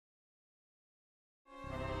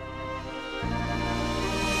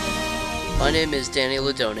My name is Danny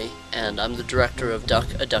Ladoni, and I'm the director of a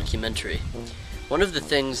Duckumentary. One of the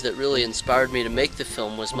things that really inspired me to make the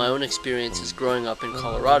film was my own experiences growing up in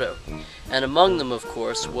Colorado. And among them, of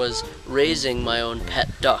course, was raising my own pet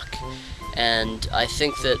duck. And I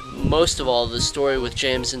think that most of all, the story with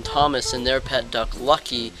James and Thomas and their pet duck,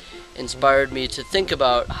 Lucky, inspired me to think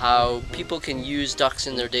about how people can use ducks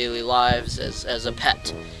in their daily lives as a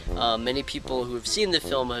pet. Many people who have seen the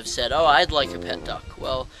film have said, "Oh, I'd like a pet duck."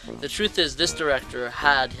 Well, the truth is this director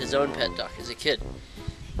had his own pet duck as a kid.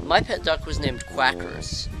 My pet duck was named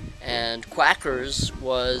Quackers, and Quackers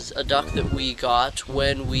was a duck that we got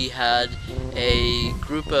when we had a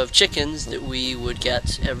group of chickens that we would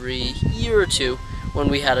get every year or two when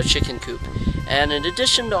we had a chicken coop. And in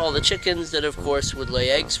addition to all the chickens that of course would lay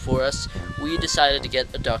eggs for us, we decided to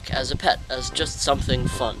get a duck as a pet, as just something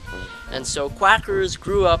fun. And so Quackers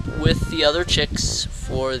grew up with the other chicks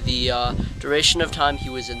for the duration of time he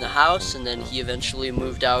was in the house, and then he eventually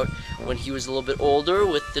moved out when he was a little bit older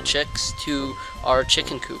with the chicks to our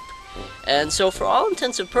chicken coop. And so for all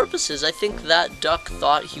intents and purposes, I think that duck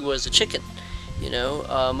thought he was a chicken. You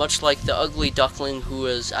know, much like the ugly duckling who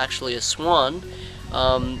was actually a swan,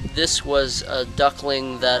 this was a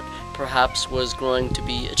duckling that perhaps was growing to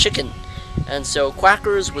be a chicken. And so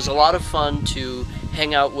Quackers was a lot of fun to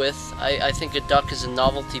hang out with. I think a duck is a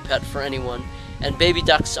novelty pet for anyone. And baby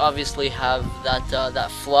ducks obviously have that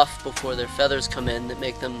fluff before their feathers come in that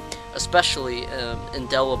make them especially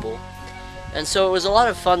indelible. And so it was a lot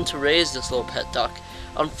of fun to raise this little pet duck.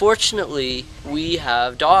 Unfortunately, we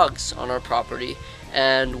have dogs on our property,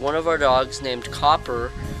 and one of our dogs, named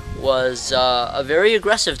Copper, was a very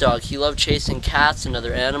aggressive dog. He loved chasing cats and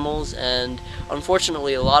other animals, and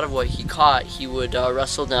unfortunately a lot of what he caught he would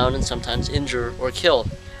wrestle down and sometimes injure or kill,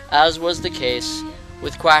 as was the case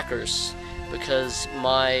with Quackers, because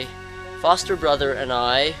my foster brother and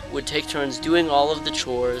I would take turns doing all of the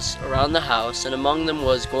chores around the house, and among them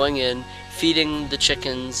was going in, feeding the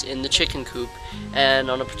chickens in the chicken coop,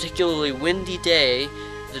 and on a particularly windy day,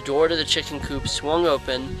 the door to the chicken coop swung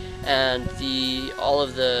open, and all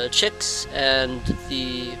of the chicks and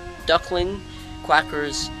the duckling,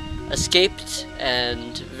 Quackers, escaped,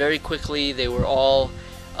 and very quickly they were all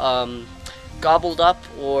gobbled up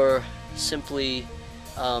or simply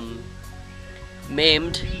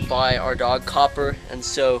maimed by our dog Copper. And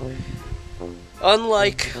so,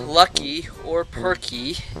 unlike Lucky or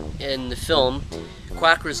Perky in the film,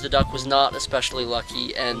 Quackers the duck was not especially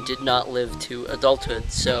lucky and did not live to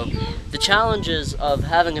adulthood. So the challenges of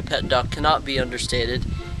having a pet duck cannot be understated,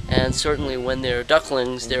 and certainly when they're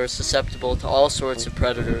ducklings, they're susceptible to all sorts of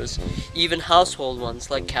predators, even household ones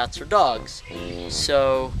like cats or dogs.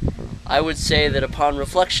 So I would say that upon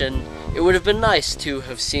reflection, it would have been nice to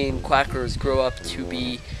have seen Quackers grow up to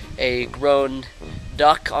be a grown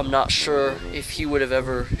duck. I'm not sure if she would have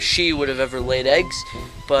ever laid eggs,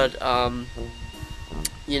 but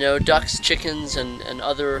you know, ducks, chickens, and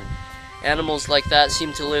other animals like that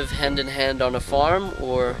seem to live hand in hand on a farm,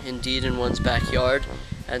 or indeed in one's backyard.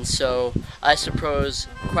 And so I suppose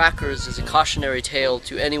Quackers is a cautionary tale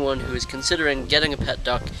to anyone who is considering getting a pet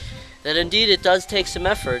duck, that indeed it does take some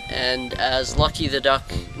effort, and as Lucky the duck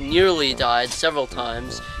nearly died several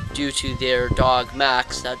times due to their dog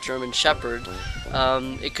Max, that German Shepherd,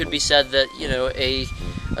 it could be said that, you know, a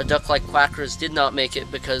duck like Quackers did not make it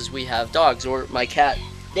because we have dogs. Or my cat,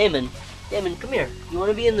 Damon, come here. You want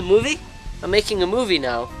to be in the movie? I'm making a movie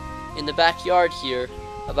now in the backyard here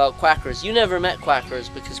about Quackers. You never met Quackers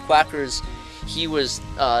because Quackers, he was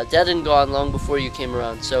dead and gone long before you came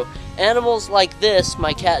around. So animals like this,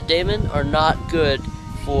 my cat Damon, are not good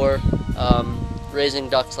for raising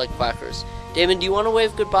ducks like Quackers. Damon, do you want to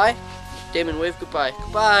wave goodbye? Damon, wave goodbye.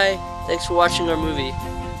 Goodbye. Thanks for watching our movie.